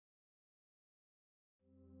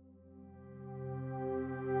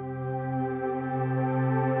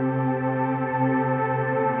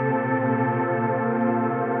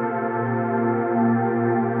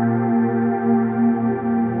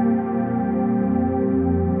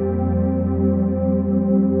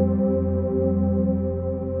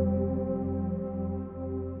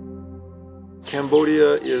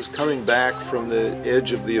Cambodia is coming back from the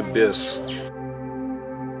edge of the abyss.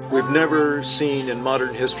 We've never seen in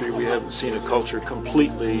modern history, we haven't seen a culture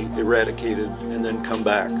completely eradicated and then come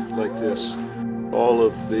back like this. All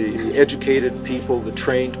of the educated people, the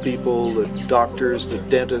trained people, the doctors, the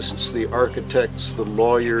dentists, the architects, the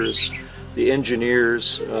lawyers, the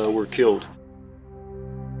engineers were killed.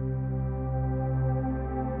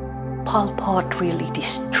 Pol Pot really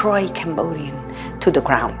destroyed Cambodian to the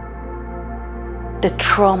ground. The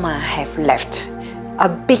trauma have left a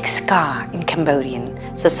big scar in Cambodian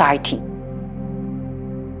society.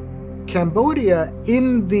 Cambodia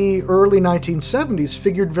in the early 1970s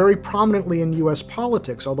figured very prominently in US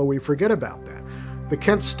politics, although we forget about that. The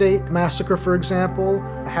Kent State massacre, for example,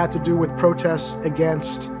 had to do with protests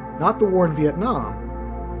against not the war in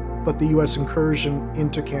Vietnam, but the US incursion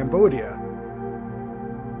into Cambodia.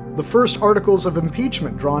 The first articles of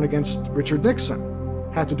impeachment drawn against Richard Nixon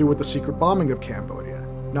had to do with the secret bombing of Cambodia,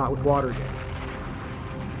 not with Watergate.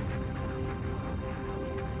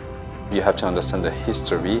 You have to understand the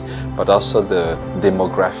history, but also the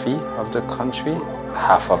demography of the country.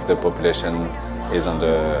 Half of the population is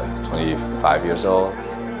under 25 years old,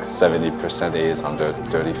 70% is under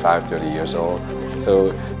 30 years old.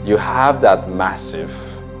 So you have that massive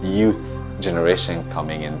youth generation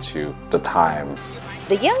coming into the time.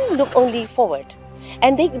 The young look only forward,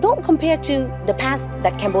 and they don't compare to the past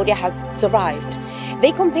that Cambodia has survived.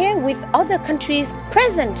 They compare with other countries'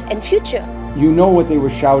 present and future. You know what they were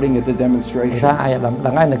shouting at the demonstration?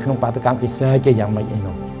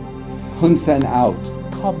 Hun Sen out.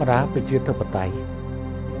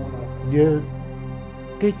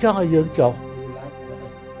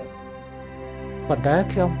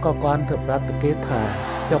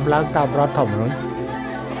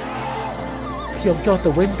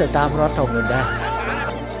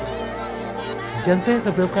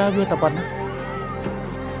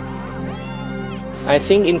 I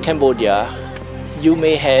think in Cambodia, you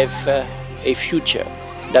may have a future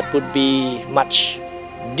that would be much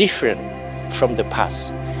different from the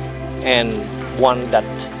past, and one that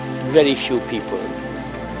very few people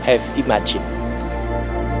have imagined.